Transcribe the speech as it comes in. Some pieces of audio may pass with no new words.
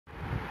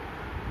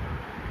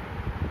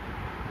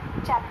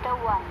Chapter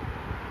 1: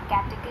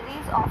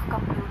 Categories of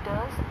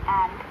Computers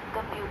and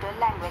Computer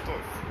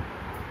Languages.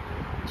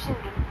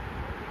 Children,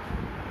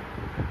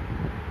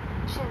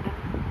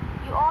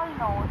 you all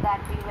know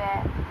that we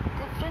wear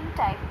different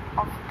type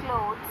of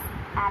clothes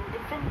and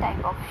different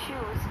type of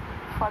shoes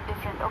for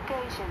different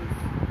occasions.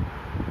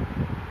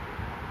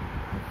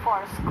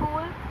 For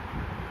school,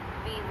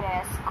 we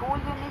wear school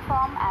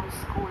uniform and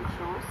school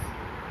shoes.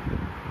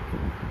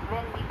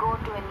 When we go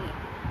to any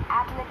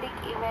athletic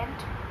event,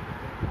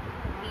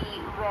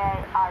 we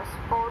wear our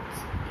sports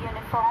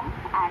uniform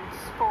and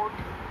sport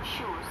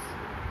shoes.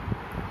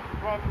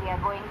 When we are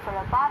going for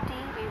a party,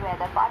 we wear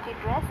the party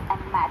dress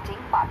and matching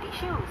party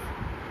shoes.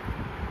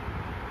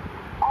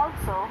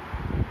 Also,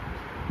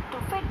 to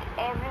fit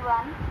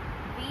everyone,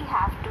 we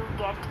have to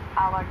get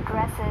our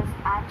dresses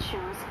and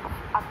shoes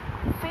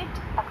fit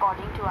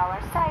according to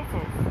our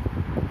sizes.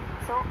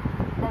 So,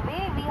 the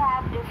way we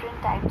have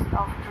different types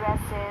of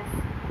dresses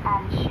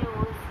and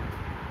shoes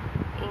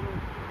in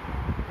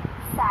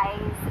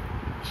size,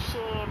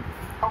 shape,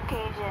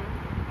 occasion,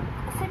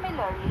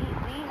 similarly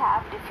we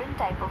have different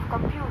type of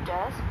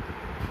computers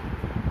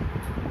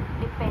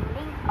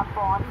depending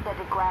upon the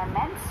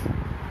requirements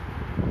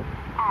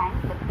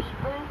and the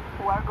people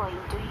who are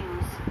going to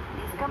use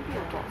these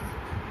computers.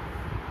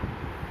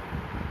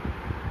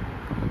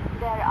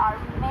 There are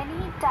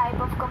many type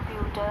of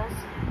computers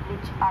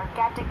which are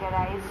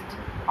categorized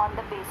on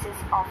the basis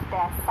of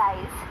their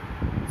size,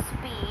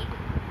 speed,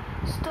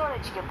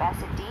 storage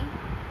capacity,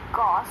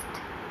 cost,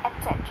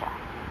 etc.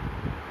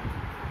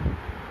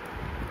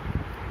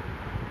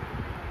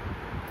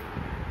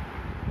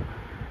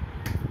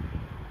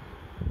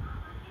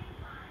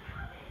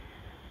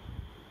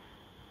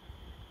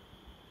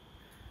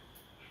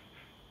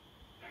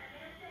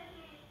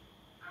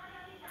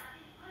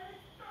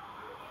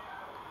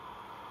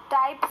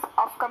 Types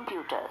of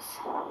computers.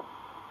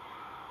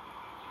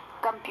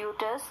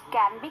 Computers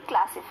can be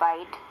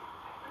classified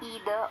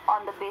either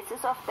on the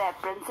basis of their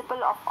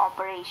principle of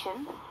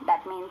operation,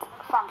 that means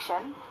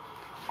function,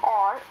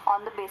 or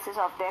on the basis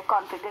of their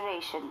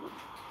configuration.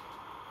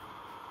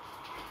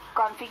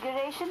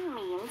 Configuration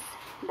means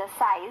the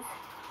size,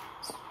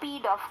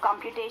 speed of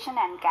computation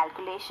and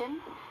calculation,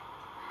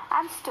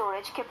 and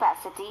storage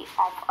capacity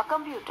of a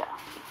computer.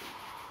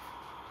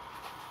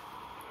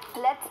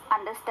 Let's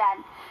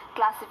understand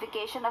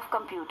classification of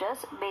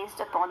computers based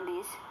upon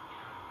these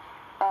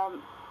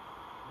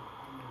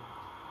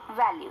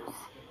values.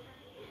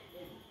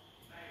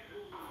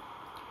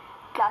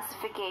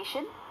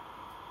 Classification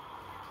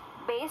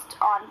based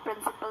on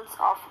principles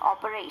of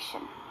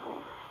operation.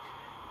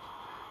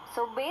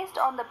 So based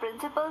on the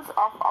principles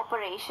of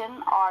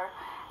operation or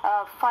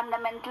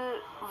fundamental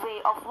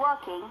way of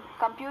working,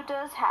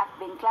 computers have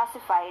been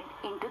classified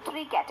into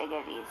three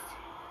categories: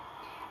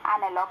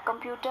 analog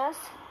computers,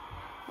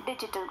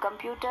 digital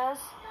computers,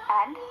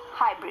 and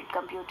hybrid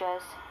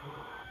computers.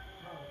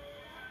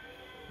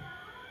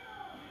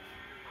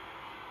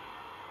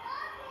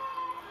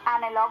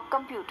 Analog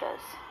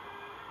computers.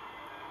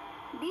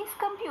 These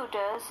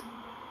computers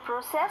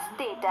process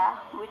data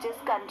which is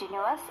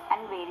continuous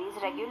and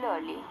varies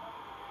regularly.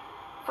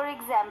 For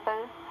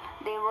example,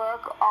 they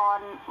work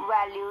on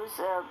values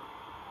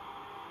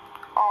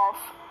of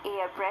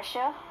air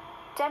pressure,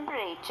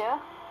 temperature,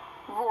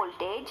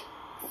 voltage,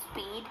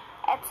 speed,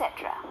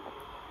 etc.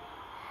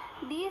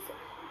 These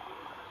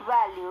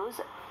values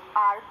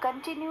are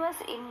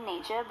continuous in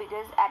nature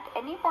because at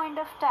any point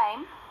of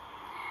time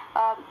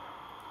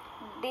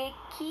they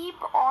keep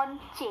on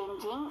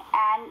changing,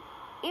 and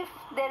if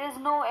there is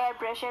no air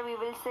pressure, we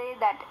will say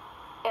that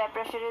air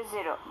pressure is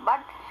 0.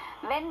 But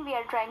when we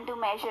are trying to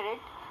measure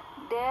it,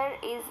 there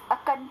is a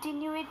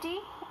continuity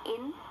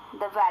in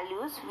the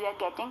values we are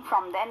getting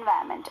from the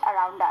environment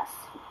around us.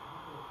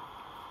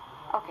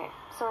 Okay,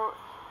 so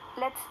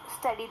let's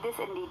study this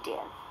in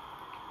detail.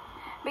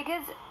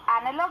 Because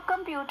analog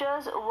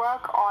computers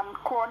work on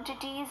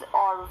quantities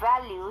or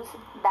values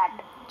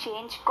that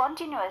change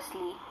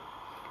continuously,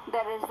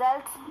 the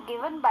results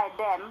given by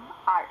them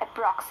are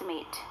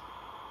approximate.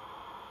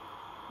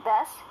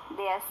 Thus,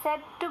 they are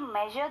said to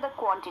measure the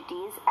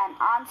quantities and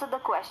answer the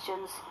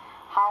questions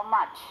how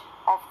much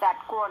of that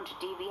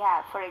quantity we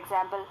have. For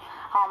example,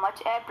 how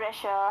much air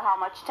pressure, how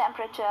much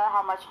temperature,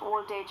 how much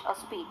voltage or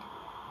speed.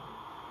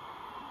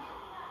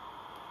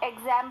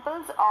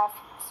 Examples of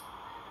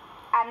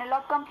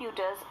analog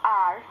computers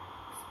are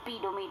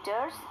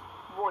speedometers,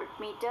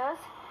 voltmeters,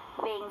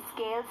 weighing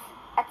scales,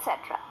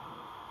 etc.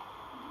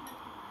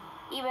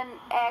 Even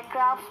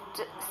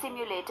aircraft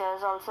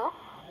simulators also.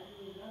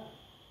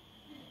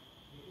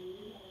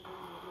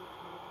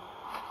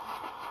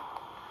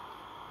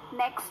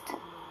 Next,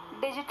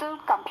 digital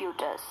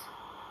computers.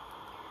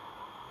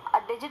 A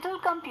digital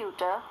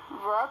computer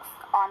works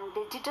on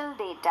digital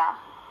data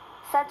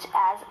such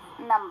as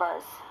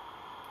numbers.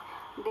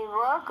 They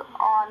work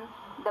on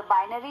the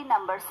binary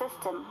number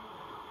system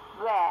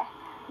where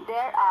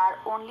there are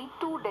only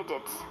two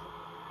digits,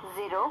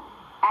 0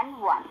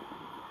 and 1.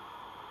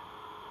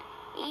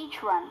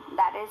 Each one,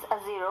 that is a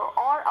 0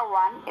 or a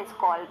 1, is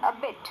called a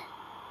bit.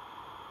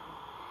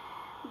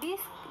 These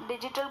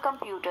digital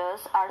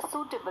computers are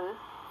suitable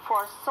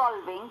for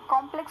solving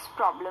complex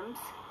problems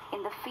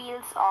in the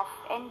fields of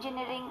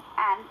engineering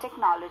and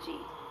technology.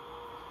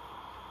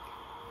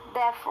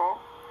 Therefore,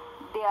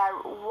 they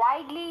are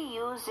widely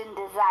used in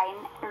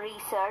design,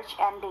 research,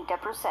 and data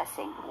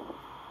processing.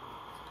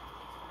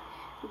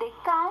 They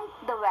count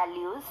the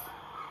values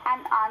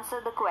and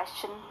answer the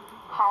question,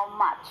 how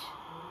much?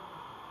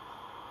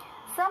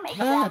 Some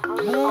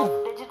examples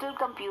of digital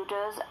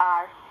computers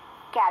are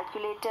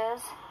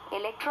calculators,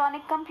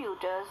 electronic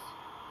computers,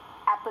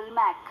 Apple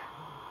Mac.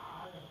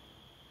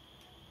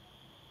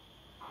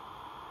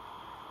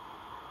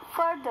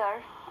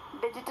 Further,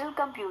 digital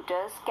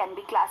computers can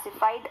be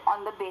classified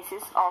on the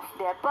basis of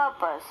their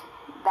purpose.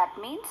 That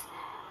means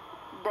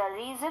the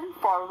reason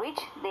for which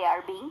they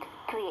are being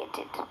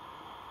created.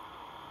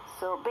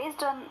 So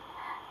based on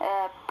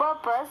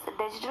purpose,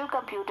 digital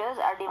computers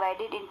are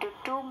divided into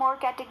two more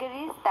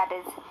categories, that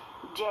is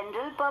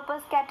general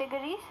purpose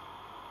categories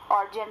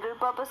or general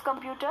purpose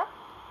computer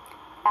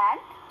and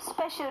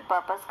special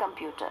purpose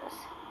computers.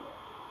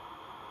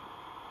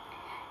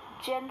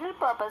 General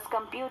purpose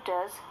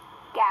computers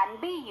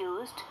can be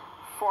used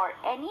for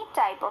any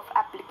type of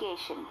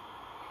application.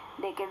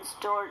 They can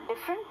store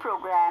different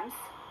programs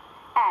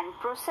and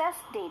process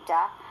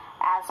data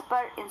as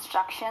per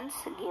instructions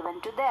given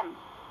to them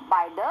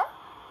by the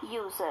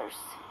users.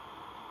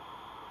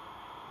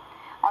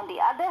 On the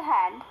other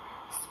hand,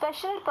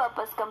 special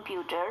purpose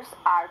computers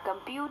are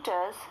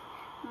computers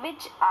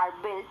which are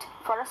built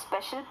for a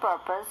special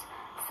purpose,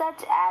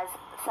 such as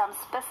some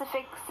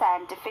specific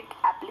scientific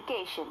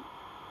application.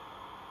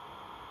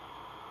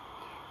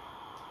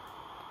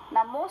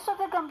 Now, most of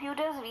the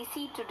computers we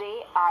see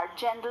today are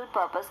general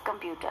purpose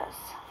computers.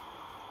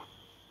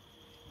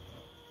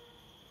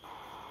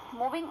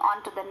 Moving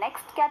on to the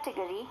next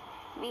category,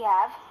 we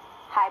have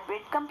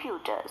hybrid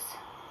computers.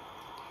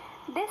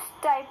 This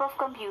type of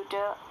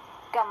computer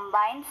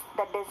combines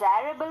the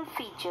desirable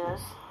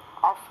features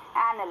of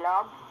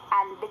analog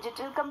and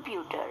digital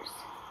computers.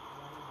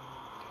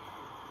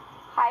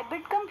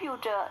 Hybrid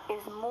computer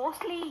is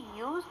mostly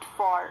used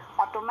for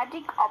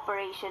automatic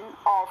operation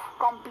of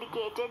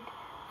complicated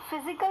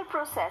physical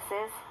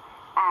processes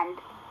and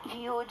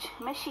huge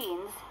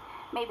machines,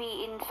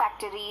 maybe in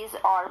factories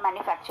or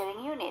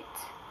manufacturing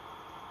units.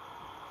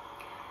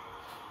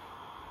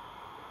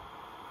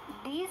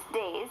 These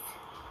days,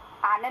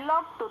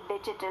 analog to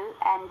digital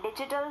and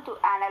digital to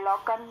analog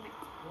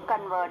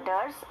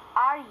converters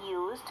are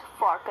used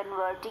for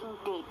converting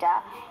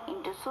data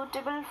into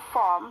suitable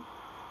form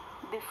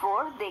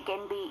before they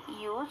can be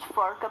used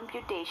for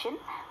computation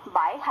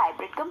by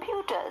hybrid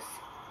computers.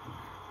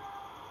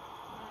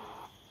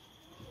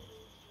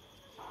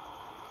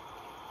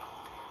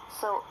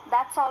 So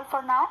that's all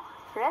for now.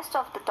 Rest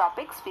of the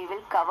topics we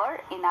will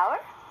cover in our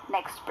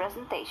next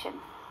presentation.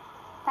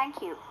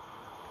 Thank you.